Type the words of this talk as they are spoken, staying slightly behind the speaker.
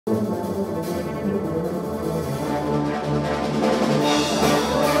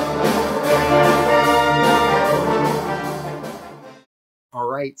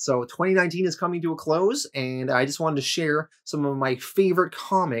right, so 2019 is coming to a close, and I just wanted to share some of my favorite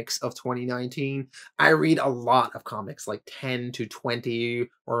comics of 2019. I read a lot of comics, like 10 to 20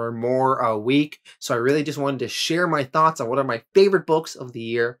 or more a week, so I really just wanted to share my thoughts on what are my favorite books of the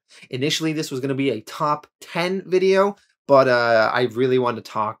year. Initially, this was going to be a top 10 video, but I really wanted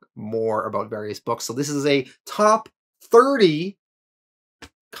to talk more about various books, so this is a top 30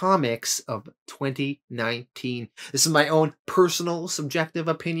 comics of 2019. This is my own personal subjective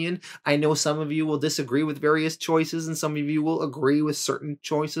opinion. I know some of you will disagree with various choices and some of you will agree with certain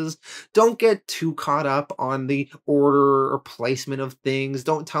choices. Don't get too caught up on the order or placement of things.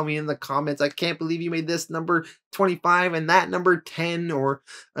 Don't tell me in the comments, I can't believe you made this number 25 and that number 10, or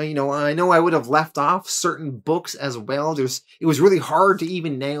I know I would have left off certain books as well. It was really hard to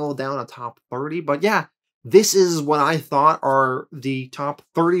even nail down a top 30, but yeah, this is what I thought are the top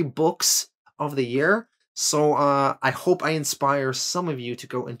 30 books of the year. So I hope I inspire some of you to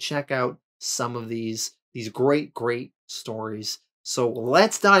go and check out some of these great stories. So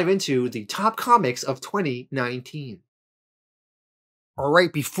let's dive into the top comics of 2019. All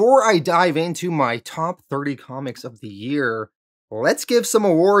right, before I dive into my top 30 comics of the year, let's give some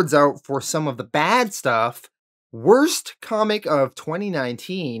awards out for some of the bad stuff. Worst comic of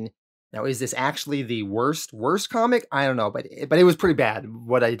 2019. Now, is this actually the worst comic? I don't know, but it was pretty bad,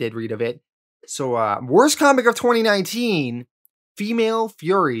 what I did read of it. So, worst comic of 2019, Female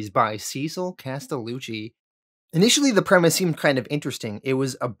Furies by Cecil Castelucci. Initially, the premise seemed kind of interesting. It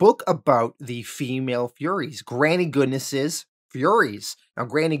was a book about the female Furies, Granny Goodness's Furies. Now,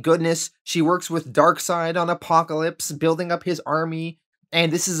 Granny Goodness, she works with Darkseid on Apocalypse, building up his army, and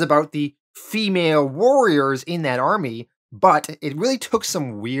this is about the female warriors in that army. But it really took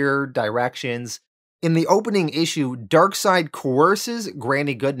some weird directions. In the opening issue, Darkseid coerces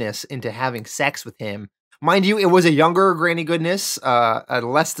Granny Goodness into having sex with him. Mind you, it was a younger Granny Goodness, a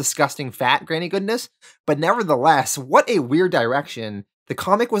less disgusting fat Granny Goodness, but nevertheless, what a weird direction. The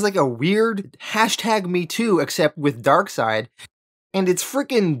comic was like a weird #MeToo, except with Darkseid. And it's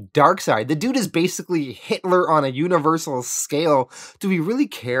freaking Darkseid. The dude is basically Hitler on a universal scale. Do we really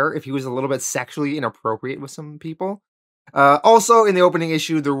care if he was a little bit sexually inappropriate with some people? Also, in the opening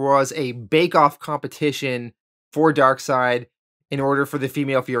issue, there was a bake-off competition for Darkseid in order for the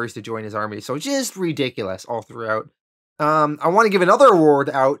female Furies to join his army. So just ridiculous all throughout. I want to give another award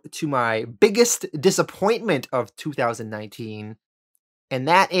out to my biggest disappointment of 2019, and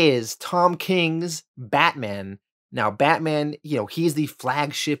that is Tom King's Batman. Now, Batman, he's the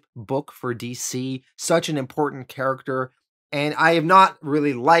flagship book for DC, such an important character, and I have not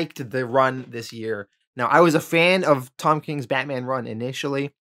really liked the run this year. Now, I was a fan of Tom King's Batman run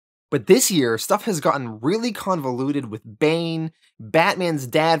initially, but this year, stuff has gotten really convoluted with Bane, Batman's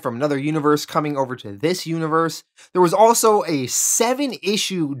dad from another universe coming over to this universe. There was also a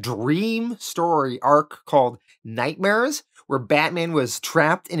 7-issue dream story arc called Nightmares, where Batman was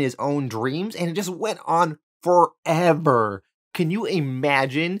trapped in his own dreams, and it just went on forever. Can you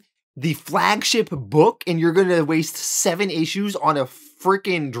imagine the flagship book, and you're gonna waste 7 issues on a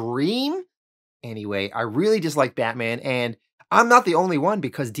freaking dream? Anyway, I really dislike Batman, and I'm not the only one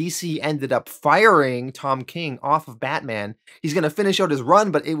because DC ended up firing Tom King off of Batman. He's going to finish out his run,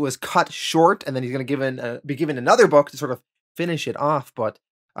 but it was cut short, and then he's going to be given another book to sort of finish it off. But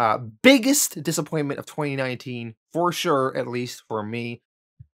biggest disappointment of 2019, for sure, at least for me.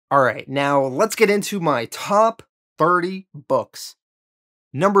 All right, now let's get into my top 30 books.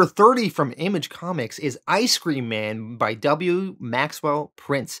 Number 30 from Image Comics is Ice Cream Man by W. Maxwell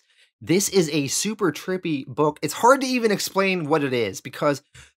Prince. This is a super trippy book. It's hard to even explain what it is because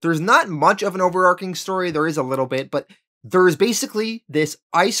there's not much of an overarching story. There is a little bit, but there's basically this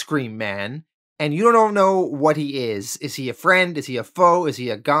ice cream man, and you don't know what he is. Is he a friend? Is he a foe? Is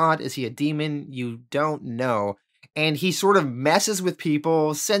he a god? Is he a demon? You don't know. And he sort of messes with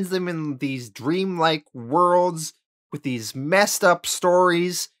people, sends them in these dreamlike worlds with these messed up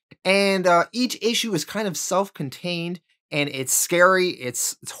stories, and each issue is kind of self-contained. And it's scary,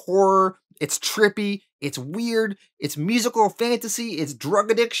 it's horror, it's trippy, it's weird, it's musical fantasy, it's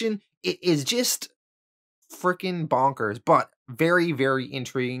drug addiction. It is just freaking bonkers, but very, very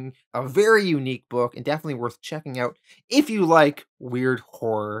intriguing. A very unique book, and definitely worth checking out if you like weird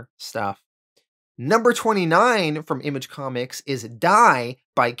horror stuff. Number 29 from Image Comics is Die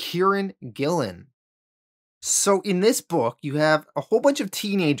by Kieron Gillen. So in this book, you have a whole bunch of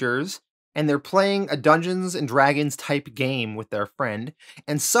teenagers, and they're playing a Dungeons and Dragons type game with their friend,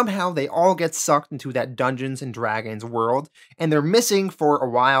 and somehow they all get sucked into that Dungeons and Dragons world, and they're missing for a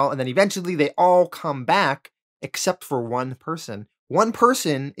while, and then eventually they all come back, except for one person. One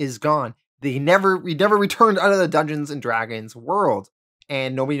person is gone. He never returned out of the Dungeons and Dragons world.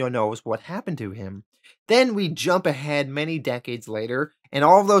 and nobody knows what happened to him. Then we jump ahead many decades later, and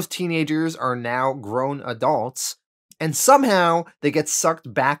all of those teenagers are now grown adults, and somehow they get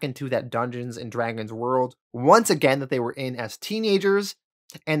sucked back into that Dungeons and Dragons world once again that they were in as teenagers,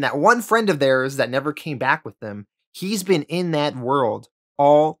 and that one friend of theirs that never came back with them, he's been in that world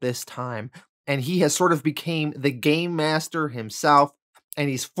all this time, and he has sort of became the game master himself, and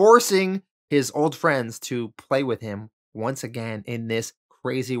he's forcing his old friends to play with him once again in this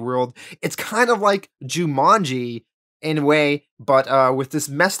crazy world. It's kind of like Jumanji in a way, but with this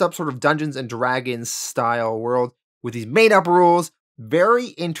messed up sort of Dungeons and Dragons style world with these made up rules. Very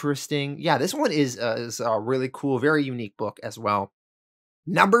interesting. Yeah, this one is a really cool, very unique book as well.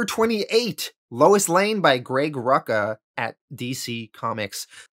 Number 28, Lois Lane by Greg Rucka at DC Comics.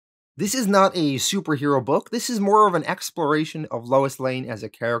 This is not a superhero book. This is more of an exploration of Lois Lane as a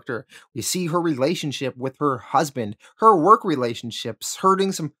character. We see her relationship with her husband, her work relationships, her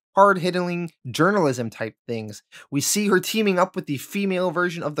doing some hard-hitting journalism type things. We see her teaming up with the female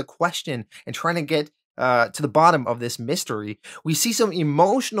version of The Question and trying to get to the bottom of this mystery. We see some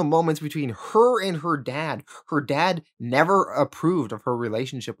emotional moments between her and her dad. Her dad never approved of her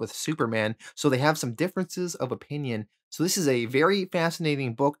relationship with Superman, so they have some differences of opinion. So this is a very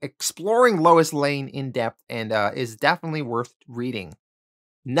fascinating book exploring Lois Lane in depth and is definitely worth reading.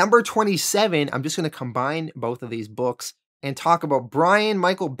 Number 27, I'm just going to combine both of these books and talk about Brian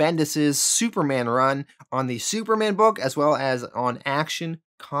Michael Bendis' Superman run on the Superman book as well as on Action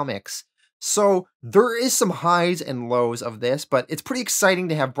Comics. So there is some highs and lows of this, but it's pretty exciting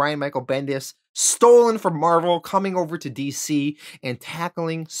to have Brian Michael Bendis stolen from Marvel, coming over to DC and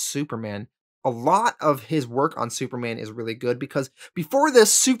tackling Superman. A lot of his work on Superman is really good because before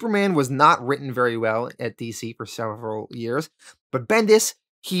this, Superman was not written very well at DC for several years, but Bendis,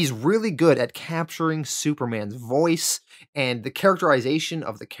 he's really good at capturing Superman's voice and the characterization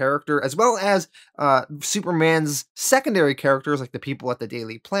of the character, as well as Superman's secondary characters like the people at the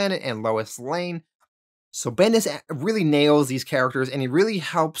Daily Planet and Lois Lane. So Bendis really nails these characters, and he really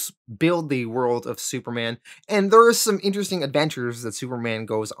helps build the world of Superman. And there are some interesting adventures that Superman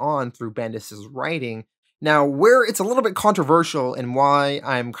goes on through Bendis' writing. Now, where it's a little bit controversial and why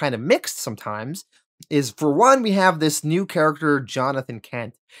I'm kind of mixed sometimes is, for one, we have this new character, Jonathan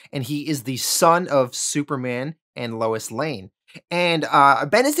Kent, and he is the son of Superman and Lois Lane. And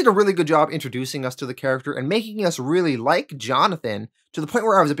Bendis did a really good job introducing us to the character and making us really like Jonathan to the point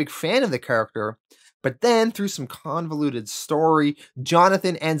where I was a big fan of the character. But then, through some convoluted story,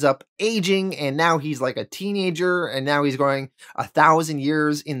 Jonathan ends up aging, and now he's like a teenager, and now he's going 1,000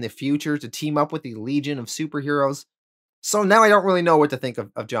 years in the future to team up with the Legion of Superheroes. So now I don't really know what to think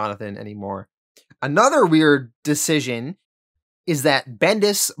of Jonathan anymore. Another weird decision is that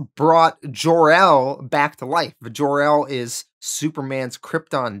Bendis brought Jor-El back to life. Jor-El is Superman's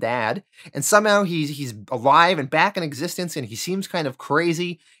Krypton dad, and somehow he's alive and back in existence, and he seems kind of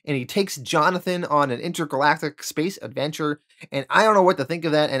crazy, and he takes Jonathan on an intergalactic space adventure, and I don't know what to think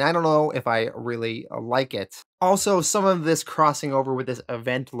of that, and I don't know if I really like it. Also, some of this crossing over with this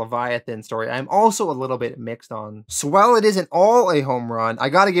Event Leviathan story, I'm also a little bit mixed on. So while it isn't all a home run, I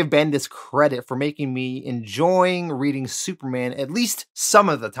gotta give Bendis credit for making me enjoying reading Superman at least some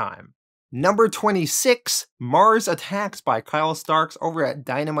of the time. Number 26, Mars Attacks by Kyle Starks over at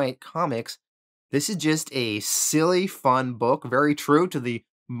Dynamite Comics. This is just a silly, fun book, very true to the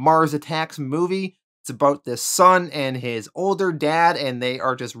Mars Attacks movie. It's about this son and his older dad, and they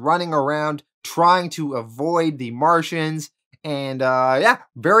are just running around trying to avoid the Martians. And yeah,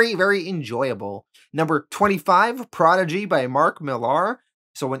 very, very enjoyable. Number 25, Prodigy by Mark Millar.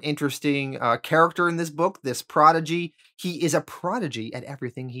 So an interesting character in this book, this Prodigy. He is a prodigy at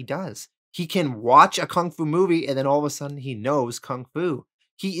everything he does. He can watch a Kung Fu movie and then all of a sudden he knows Kung Fu.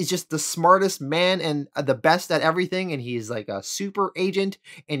 He is just the smartest man and the best at everything, and he's like a super agent,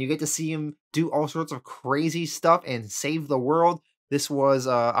 and you get to see him do all sorts of crazy stuff and save the world. This was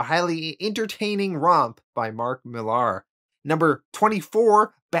a highly entertaining romp by Mark Millar. Number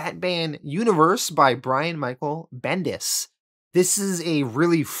 24, Batman Universe by Brian Michael Bendis. This is a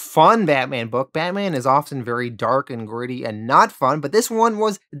really fun Batman book. Batman is often very dark and gritty and not fun, but this one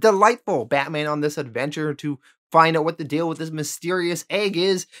was delightful. Batman on this adventure to find out what the deal with this mysterious egg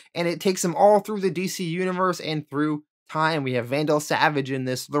is, and it takes him all through the DC universe and through time. We have Vandal Savage in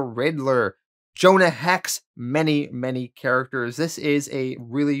this, the Riddler, Jonah Hex, many, many characters. This is a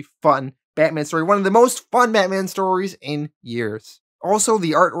really fun Batman story. One of the most fun Batman stories in years. Also,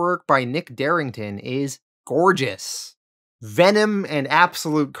 the artwork by Nick Darrington is gorgeous. Venom and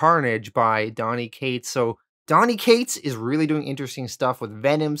Absolute Carnage by Donny Cates. So Donny Cates is really doing interesting stuff with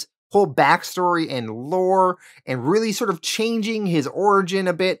Venom's whole backstory and lore and really sort of changing his origin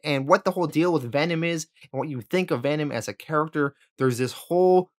a bit and what the whole deal with Venom is and what you think of Venom as a character. There's this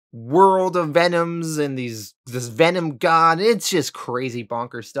whole world of Venoms and this Venom god. It's just crazy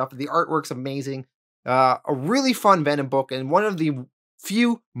bonkers stuff. The artwork's amazing. A really fun Venom book and one of the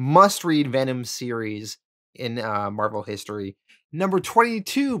few must-read Venom series in Marvel history. Number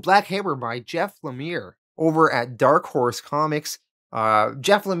 22, Black Hammer by Jeff Lemire over at Dark Horse Comics.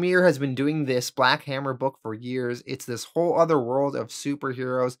 Jeff Lemire has been doing this Black Hammer book for years. It's this whole other world of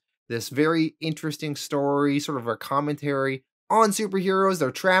superheroes, this very interesting story, sort of a commentary on superheroes.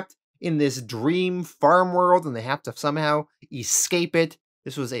 They're trapped in this dream farm world and they have to somehow escape it.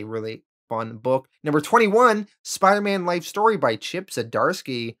 This was a really fun book. Number 21, Spider-Man Life Story by Chip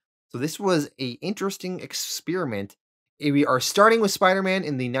Zdarsky. So this was a interesting experiment. We are starting with Spider-Man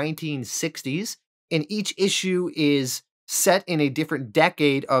in the 1960s, and each issue is set in a different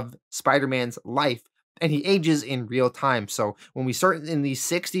decade of Spider-Man's life, and he ages in real time. So when we start in the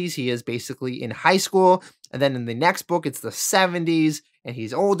 60s, he is basically in high school, and then in the next book, it's the 70s, and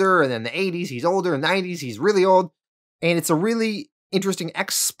he's older, and then the 80s, he's older, and 90s, he's really old, and it's a really interesting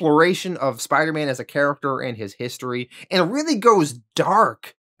exploration of Spider-Man as a character and his history, and it really goes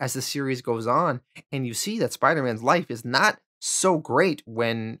dark as the series goes on, and you see that Spider-Man's life is not so great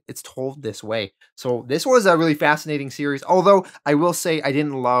when it's told this way. So this was a really fascinating series, although I will say I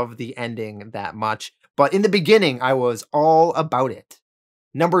didn't love the ending that much, but in the beginning, I was all about it.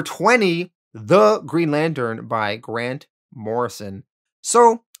 Number 20, The Green Lantern by Grant Morrison.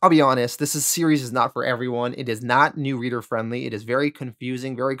 So, I'll be honest, this series is not for everyone. It is not new reader friendly. It is very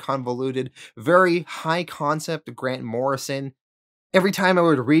confusing, very convoluted, very high concept Grant Morrison. Every time I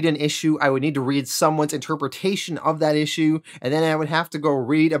would read an issue, I would need to read someone's interpretation of that issue, and then I would have to go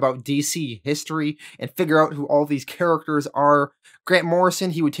read about DC history and figure out who all these characters are. Grant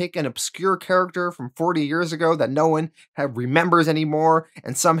Morrison, he would take an obscure character from 40 years ago that no one remembers anymore,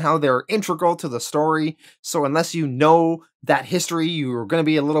 and somehow they're integral to the story. So unless you know that history, you're going to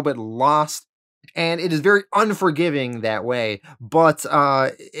be a little bit lost. And it is very unforgiving that way, but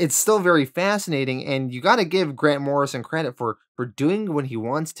it's still very fascinating, and you got to give Grant Morrison credit for doing what he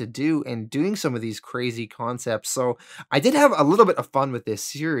wants to do and doing some of these crazy concepts. So I did have a little bit of fun with this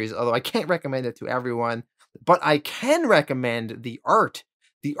series, although I can't recommend it to everyone, but I can recommend the art.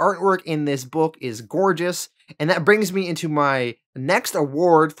 The artwork in this book is gorgeous, and that brings me into my next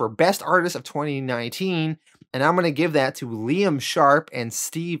award for Best Artist of 2019, and I'm going to give that to Liam Sharp and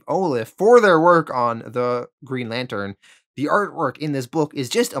Steve Oliff for their work on The Green Lantern. The artwork in this book is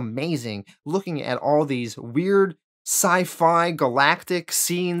just amazing, looking at all these weird sci-fi galactic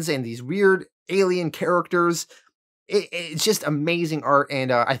scenes and these weird alien characters. It's just amazing art,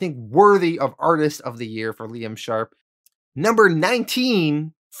 and I think worthy of Artist of the Year for Liam Sharp. Number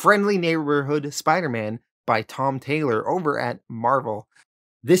 19, Friendly Neighborhood Spider-Man by Tom Taylor over at Marvel.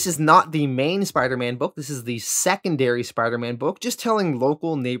 This is not the main Spider-Man book. This is the secondary Spider-Man book, just telling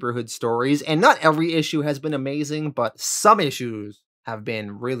local neighborhood stories. And not every issue has been amazing, but some issues have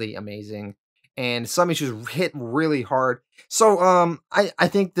been really amazing. And some issues hit really hard. So I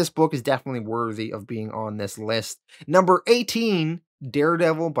think this book is definitely worthy of being on this list. Number 18,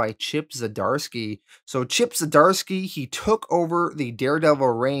 Daredevil by Chip Zdarsky. So Chip Zdarsky, he took over the Daredevil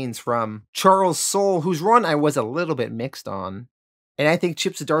reins from Charles Soule, whose run I was a little bit mixed on. And I think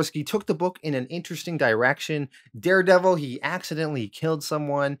Chip Zdarsky took the book in an interesting direction. Daredevil, he accidentally killed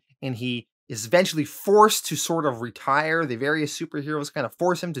someone, and he is eventually forced to sort of retire. The various superheroes kind of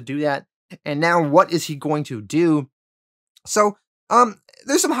force him to do that. And now what is he going to do? So,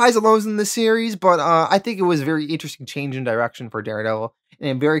 there's some highs and lows in this series, but I think it was a very interesting change in direction for Daredevil. And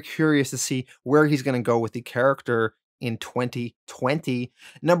I'm very curious to see where he's going to go with the character in 2020.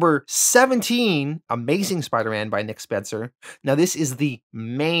 Number 17, Amazing Spider-Man by Nick Spencer. Now, this is the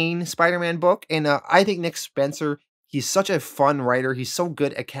main Spider-Man book, and I think Nick Spencer, he's such a fun writer. He's so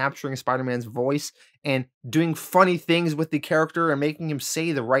good at capturing Spider-Man's voice and doing funny things with the character and making him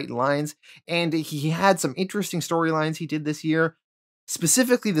say the right lines. And he had some interesting storylines he did this year.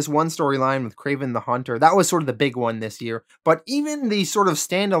 Specifically, this one storyline with Kraven the Hunter, that was sort of the big one this year. But even the sort of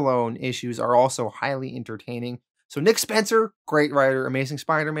standalone issues are also highly entertaining. So Nick Spencer, great writer, Amazing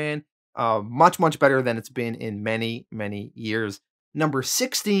Spider-Man, much, much better than it's been in many, many years. Number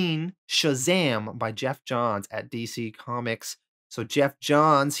 16, Shazam by Jeff Johns at DC Comics. So Jeff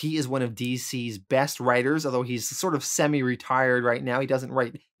Johns, he is one of DC's best writers, although he's sort of semi-retired right now. He doesn't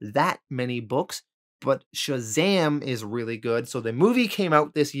write that many books, but Shazam is really good. So the movie came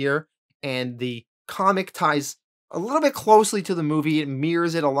out this year, and the comic ties a little bit closely to the movie. It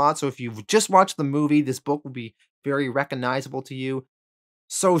mirrors it a lot. So if you've just watched the movie, this book will be very recognizable to you.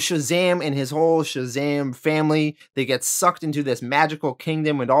 So Shazam and his whole Shazam family, they get sucked into this magical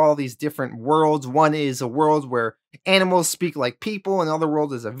kingdom with all these different worlds. One is a world where animals speak like people, another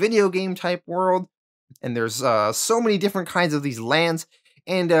world is a video game type world. And there's so many different kinds of these lands.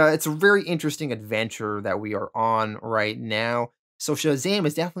 And it's a very interesting adventure that we are on right now. So Shazam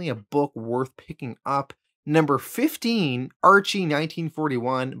is definitely a book worth picking up. Number 15, Archie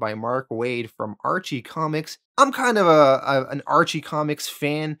 1941 by Mark Waid from Archie Comics. I'm kind of an Archie Comics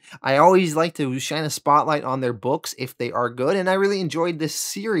fan. I always like to shine a spotlight on their books if they are good, and I really enjoyed this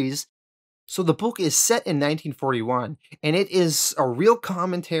series. So the book is set in 1941, and it is a real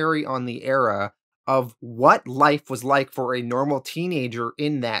commentary on the era of what life was like for a normal teenager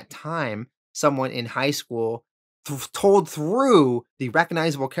in that time, someone in high school, told through the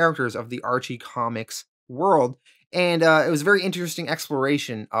recognizable characters of the Archie Comics world. And it was a very interesting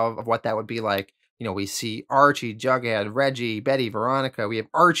exploration of what that would be like. You know, we see Archie, Jughead, Reggie, Betty, Veronica. We have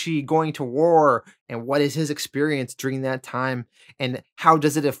Archie going to war, and what is his experience during that time, and how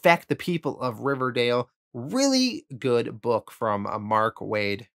does it affect the people of Riverdale? Really good book from Mark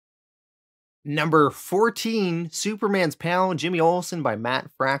Waid. Number 14, Superman's Pal, Jimmy Olsen by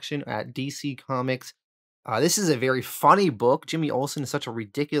Matt Fraction at DC Comics. This is a very funny book. Jimmy Olsen is such a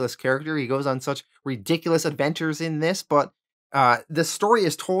ridiculous character. He goes on such ridiculous adventures in this, but the story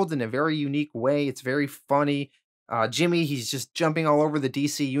is told in a very unique way. It's very funny. Jimmy, he's just jumping all over the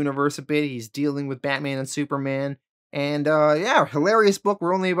DC universe a bit. He's dealing with Batman and Superman. And yeah, hilarious book.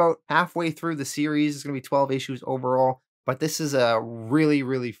 We're only about halfway through the series. It's going to be 12 issues overall. But this is a really,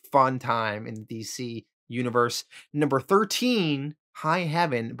 really fun time in the DC universe. Number 13, High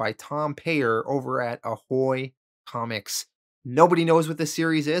Heaven by Tom Payer over at Ahoy Comics. Nobody knows what this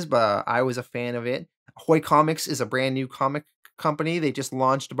series is, but I was a fan of it. Ahoy Comics is a brand new comic company. They just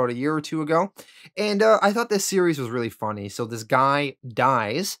launched about a year or two ago. And I thought this series was really funny. So this guy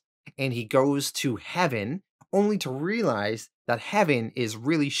dies and he goes to heaven only to realize that heaven is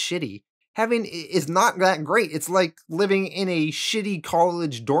really shitty. Heaven is not that great. It's like living in a shitty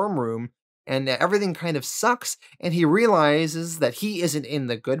college dorm room and everything kind of sucks. And he realizes that he isn't in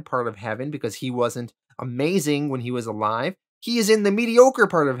the good part of heaven because he wasn't amazing when he was alive. He is in the mediocre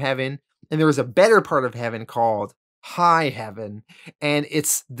part of heaven, and there is a better part of heaven called High Heaven. And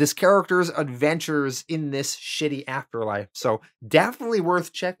it's this character's adventures in this shitty afterlife. So definitely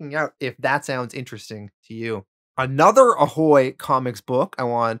worth checking out if that sounds interesting to you. Another Ahoy Comics book I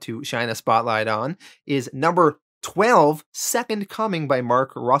want to shine a spotlight on is number 12, Second Coming by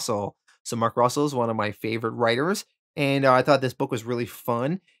Mark Russell. So Mark Russell is one of my favorite writers, and I thought this book was really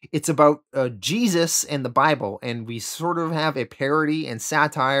fun. It's about Jesus and the Bible, and we sort of have a parody and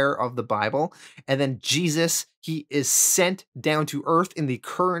satire of the Bible. And then Jesus, he is sent down to Earth in the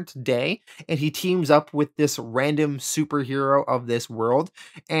current day, and he teams up with this random superhero of this world,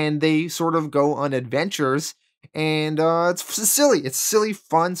 and they sort of go on adventures. And it's silly,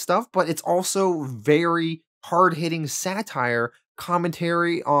 fun stuff, but it's also very hard-hitting satire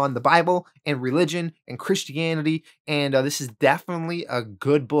commentary on the Bible and religion and Christianity. And this is definitely a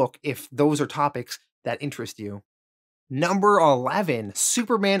good book if those are topics that interest you. Number 11,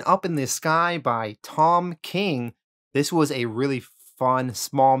 Superman Up in the Sky by Tom King. This was a really fun,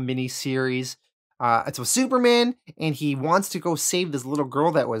 small mini series. It's a Superman, and he wants to go save this little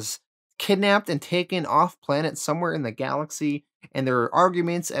girl that was kidnapped and taken off planet somewhere in the galaxy. And there are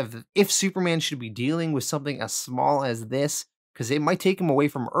arguments of if Superman should be dealing with something as small as this, because it might take him away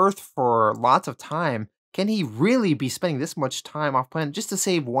from Earth for lots of time. Can he really be spending this much time off planet just to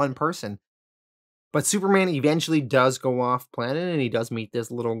save one person? But Superman eventually does go off planet, and he does meet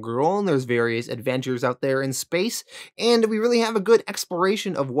this little girl, and there's various adventures out there in space, and we really have a good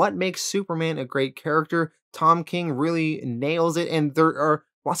exploration of what makes Superman a great character. Tom King really nails it, and there are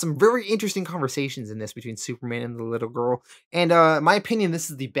some very interesting conversations in this between Superman and the little girl. And in my opinion, this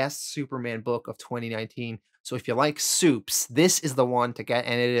is the best Superman book of 2019. So if you like soups, this is the one to get,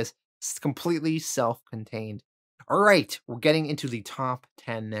 and it is completely self-contained. All right, we're getting into the top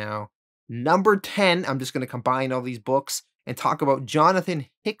 10 now. Number 10, I'm just going to combine all these books and talk about Jonathan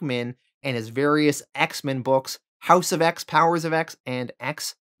Hickman and his various X-Men books, House of X, Powers of X, and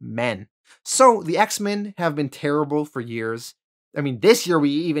X-Men. So the X-Men have been terrible for years. I mean, this year we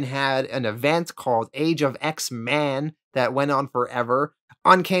even had an event called Age of X-Man that went on forever.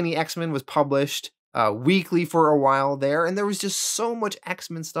 Uncanny X-Men was published weekly for a while there, and there was just so much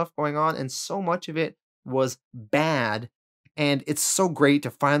X-Men stuff going on, and so much of it was bad. And it's so great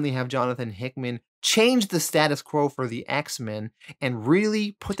to finally have Jonathan Hickman change the status quo for the X-Men and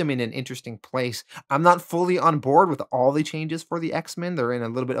really put them in an interesting place. I'm not fully on board with all the changes for the X-Men. They're in a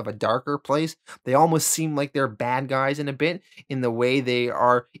little bit of a darker place. They almost seem like they're bad guys in a bit in the way they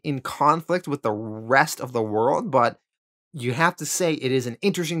are in conflict with the rest of the world, but you have to say it is an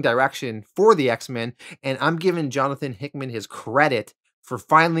interesting direction for the X-Men, and I'm giving Jonathan Hickman his credit for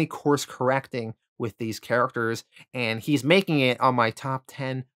finally course correcting with these characters, and he's making it on my top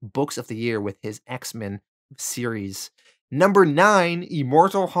 10 books of the year with his X-Men series. Number 9,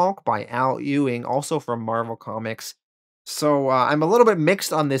 Immortal Hulk by Al Ewing, also from Marvel Comics. So I'm a little bit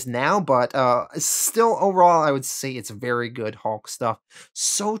mixed on this now, but still overall, I would say it's very good Hulk stuff.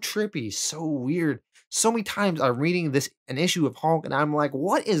 So trippy, so weird. So many times I'm reading an issue of Hulk and I'm like,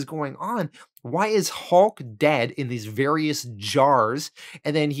 what is going on? Why is Hulk dead in these various jars?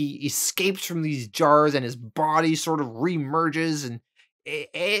 And then he escapes from these jars and his body sort of remerges, and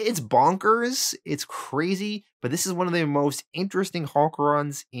it's bonkers. It's crazy, but this is one of the most interesting Hulk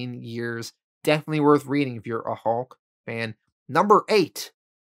runs in years. Definitely worth reading if you're a Hulk fan. Number 8,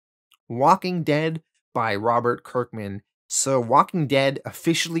 Walking Dead by Robert Kirkman. So Walking Dead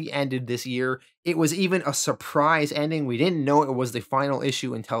officially ended this year. It was even a surprise ending. We didn't know it was the final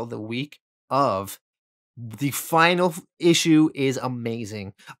issue until the week of. The final issue is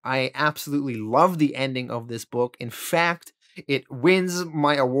amazing. I absolutely love the ending of this book. In fact, it wins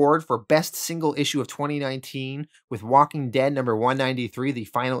my award for best single issue of 2019 with Walking Dead number 193, the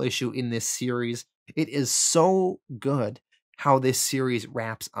final issue in this series. It is so good how this series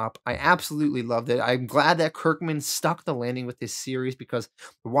wraps up. I absolutely loved it. I'm glad that Kirkman stuck the landing with this series because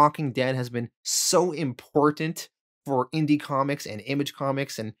The Walking Dead has been so important for indie comics and Image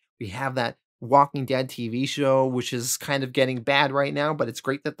Comics, and we have that Walking Dead TV show, which is kind of getting bad right now, but it's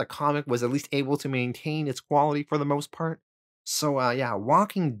great that the comic was at least able to maintain its quality for the most part. So yeah,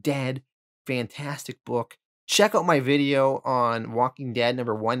 Walking Dead, fantastic book. Check out my video on Walking Dead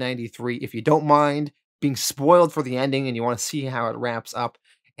number 193 if you don't mind being spoiled for the ending and you want to see how it wraps up.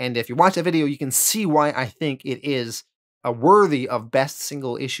 And if you watch that video, you can see why I think it is a worthy of best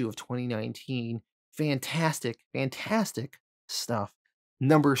single issue of 2019. Fantastic, fantastic stuff.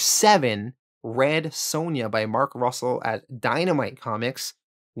 Number 7, Red Sonja by Mark Russell at Dynamite Comics.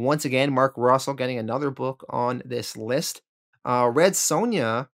 Once again, Mark Russell getting another book on this list. Red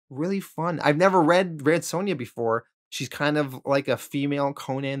Sonja, really fun. I've never read Red Sonja before. She's kind of like a female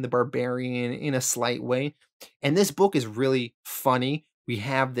Conan the Barbarian in a slight way. And this book is really funny. We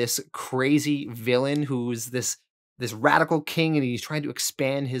have this crazy villain who's this radical king, and he's trying to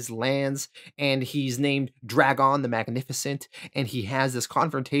expand his lands, and he's named Dragon the Magnificent, and he has this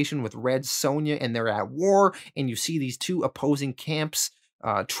confrontation with Red Sonja, and they're at war, and you see these two opposing camps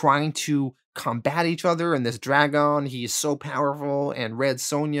trying to combat each other, and this Dragon, he is so powerful, and Red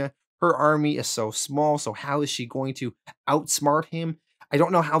Sonja, her army is so small, so how is she going to outsmart him? I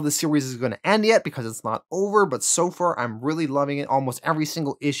don't know how the series is going to end yet because it's not over, but so far I'm really loving it. Almost every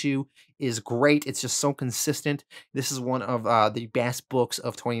single issue is great. It's just so consistent. This is one of the best books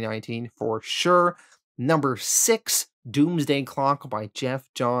of 2019 for sure. Number 6, Doomsday Clock by Jeff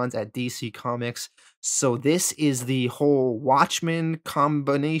Johns at DC Comics. So this is the whole Watchmen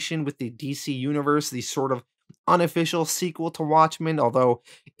combination with the DC Universe, the sort of unofficial sequel to Watchmen, although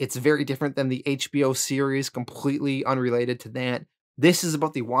it's very different than the HBO series, completely unrelated to that. This is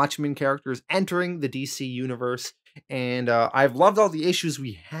about the Watchmen characters entering the DC universe, and I've loved all the issues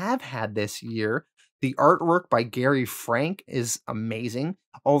we have had this year. The artwork by Gary Frank is amazing,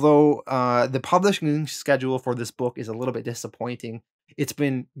 although the publishing schedule for this book is a little bit disappointing. It's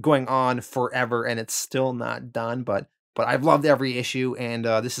been going on forever, and it's still not done, but I've loved every issue, and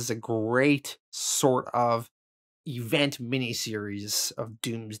this is a great sort of event miniseries of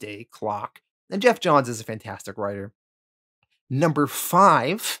Doomsday Clock. And Jeff Johns is a fantastic writer. Number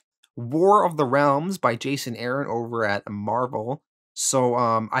 5, War of the Realms by Jason Aaron over at Marvel. So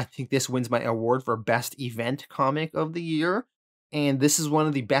I think this wins my award for best event comic of the year. And this is one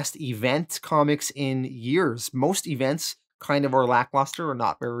of the best event comics in years. Most events kind of are lackluster or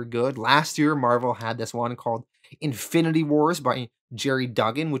not very good. Last year, Marvel had this one called Infinity Wars by Jerry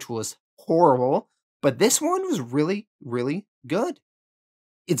Duggan, which was horrible. But this one was really, really good.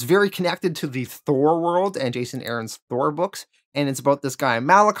 It's very connected to the Thor world and Jason Aaron's Thor books. And it's about this guy,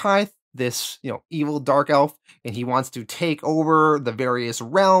 Malekith, this, evil dark elf, and he wants to take over the various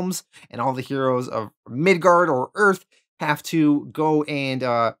realms, and all the heroes of Midgard or Earth have to go and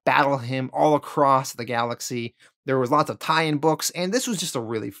battle him all across the galaxy. There was lots of tie-in books, and this was just a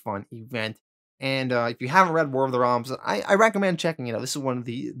really fun event. And if you haven't read War of the Realms, I recommend checking it out. This is one of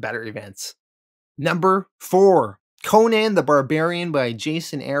the better events. Number 4, Conan the Barbarian by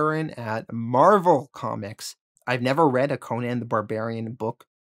Jason Aaron at Marvel Comics. I've never read a Conan the Barbarian book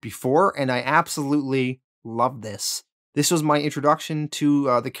before, and I absolutely love this. This was my introduction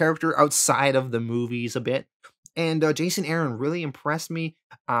to the character outside of the movies a bit, and Jason Aaron really impressed me.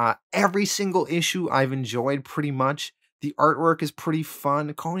 Every single issue I've enjoyed pretty much. The artwork is pretty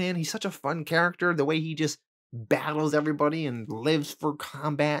fun. Conan, he's such a fun character. The way he just battles everybody and lives for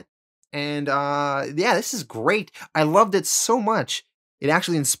combat. And yeah, this is great. I loved it so much. It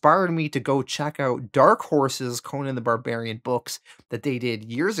actually inspired me to go check out Dark Horse's Conan the Barbarian books that they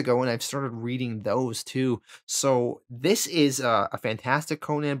did years ago, and I've started reading those too. So this is a fantastic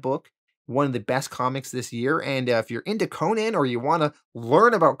Conan book, one of the best comics this year. And if you're into Conan or you want to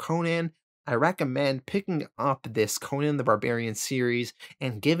learn about Conan, I recommend picking up this Conan the Barbarian series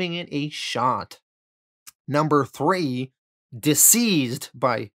and giving it a shot. Number 3, Deceased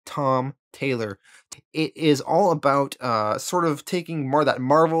by Tom Taylor. It is all about sort of taking more that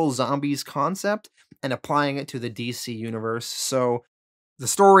Marvel zombies concept and applying it to the DC universe. So the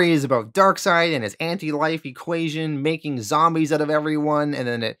story is about Darkseid and his anti-life equation, making zombies out of everyone, and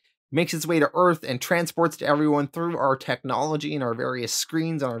then it makes its way to Earth and transports to everyone through our technology and our various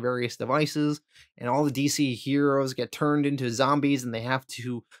screens on our various devices. And all the DC heroes get turned into zombies and they have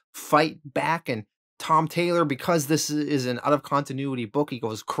to fight back. And Tom Taylor, because this is an out-of-continuity book, he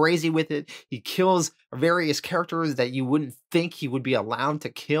goes crazy with it. He kills various characters that you wouldn't think he would be allowed to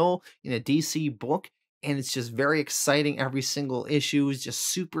kill in a DC book. And it's just very exciting. Every single issue is just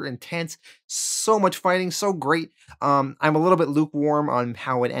super intense. So much fighting, so great. I'm a little bit lukewarm on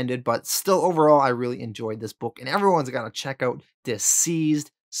how it ended, but still overall, I really enjoyed this book. And everyone's got to check out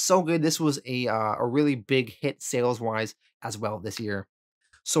Deceased. So good. This was a really big hit sales-wise as well this year.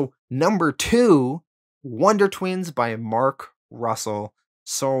 So number 2, Wonder Twins by Mark Russell.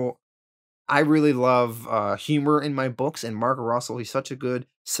 So I really love humor in my books, and Mark Russell, he's such a good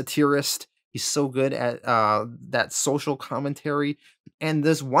satirist. He's so good at that social commentary. And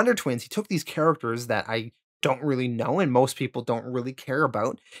this Wonder Twins, he took these characters that I don't really know and most people don't really care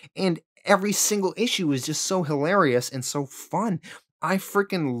about, and every single issue is just so hilarious and so fun. I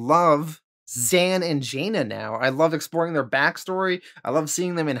freaking love Zan and Jaina now. I love exploring their backstory. I love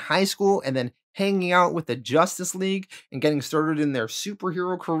seeing them in high school and then hanging out with the Justice League and getting started in their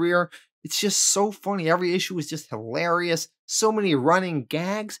superhero career. It's just so funny. Every issue is just hilarious. So many running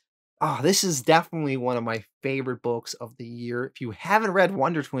gags. This is definitely one of my favorite books of the year. If you haven't read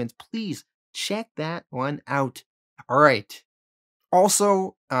Wonder Twins, please check that one out. All right.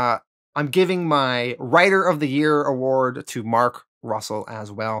 Also, I'm giving my Writer of the Year award to Mark Russell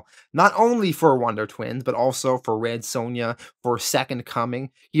as well. Not only for Wonder Twins, but also for Red Sonja, for Second Coming.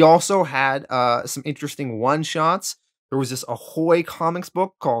 He also had some interesting one-shots. There was this Ahoy Comics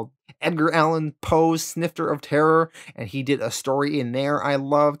book called Edgar Allan Poe's Snifter of Terror, and he did a story in there I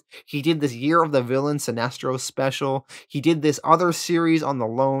loved. He did this Year of the Villain Sinestro special. He did this other series on the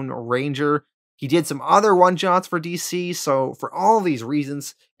Lone Ranger. He did some other one-shots for DC, so for all these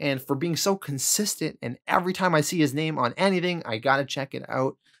reasons, and for being so consistent, and every time I see his name on anything, I gotta check it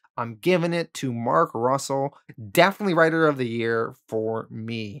out, I'm giving it to Mark Russell. Definitely Writer of the Year for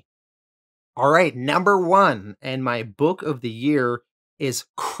me. All right, number 1, and my book of the year is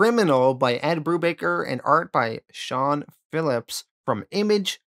Criminal by Ed Brubaker and art by Sean Phillips from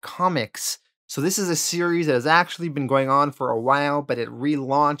Image Comics. So this is a series that has actually been going on for a while, but it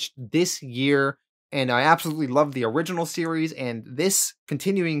relaunched this year, and I absolutely love the original series, and this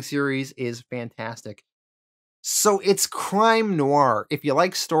continuing series is fantastic. So it's crime noir. If you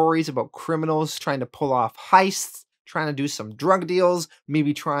like stories about criminals trying to pull off heists, trying to do some drug deals,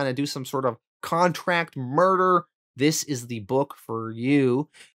 maybe trying to do some sort of contract murder, this is the book for you.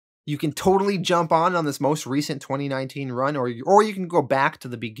 You can totally jump on this most recent 2019 run, or you can go back to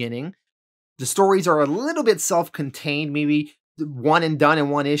the beginning. The stories are a little bit self-contained, maybe one and done in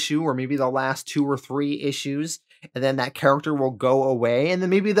one issue, or maybe the last 2 or 3 issues, and then that character will go away, and then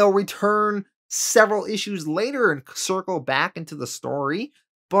maybe they'll return several issues later and circle back into the story.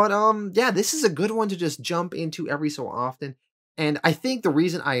 But yeah, this is a good one to just jump into every so often. And I think the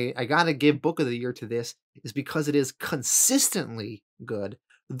reason I gotta give Book of the Year to this is because it is consistently good.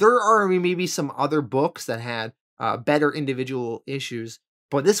 There are maybe some other books that had better individual issues,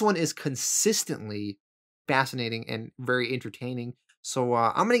 but this one is consistently fascinating and very entertaining. So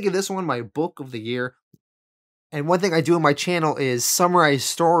I'm going to give this one my Book of the Year. And one thing I do on my channel is summarize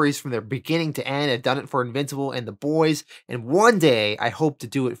stories from their beginning to end. I've done it for Invincible and The Boys. And one day I hope to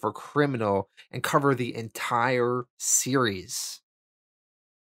do it for Criminal and cover the entire series.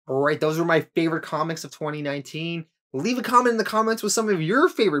 All right, those were my favorite comics of 2019. Leave a comment in the comments with some of your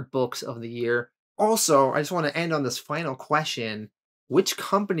favorite books of the year. Also, I just want to end on this final question. Which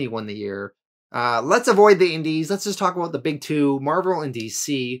company won the year? Let's avoid the indies. Let's just talk about the big two, Marvel and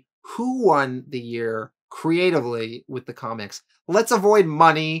DC. Who won the year creatively with the comics? Let's avoid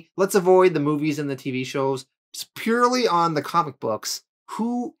money. Let's avoid the movies and the TV shows. Just purely on the comic books.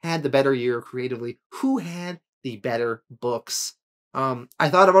 Who had the better year creatively? Who had the better books? I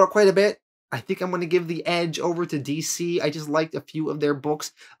thought about it quite a bit. I think I'm going to give the edge over to DC. I just liked a few of their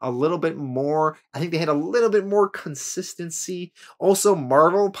books a little bit more. I think they had a little bit more consistency. Also,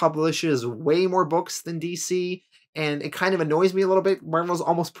 Marvel publishes way more books than DC, and it kind of annoys me a little bit. Marvel's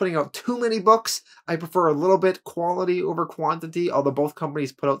almost putting out too many books. I prefer a little bit quality over quantity, although both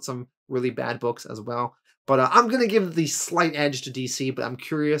companies put out some really bad books as well. But I'm going to give the slight edge to DC, but I'm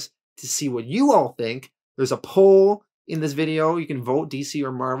curious to see what you all think. There's a poll in this video. You can vote DC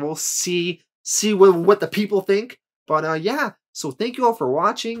or Marvel. See what the people think. But yeah, so thank you all for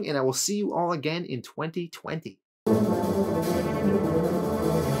watching, and I will see you all again in 2020.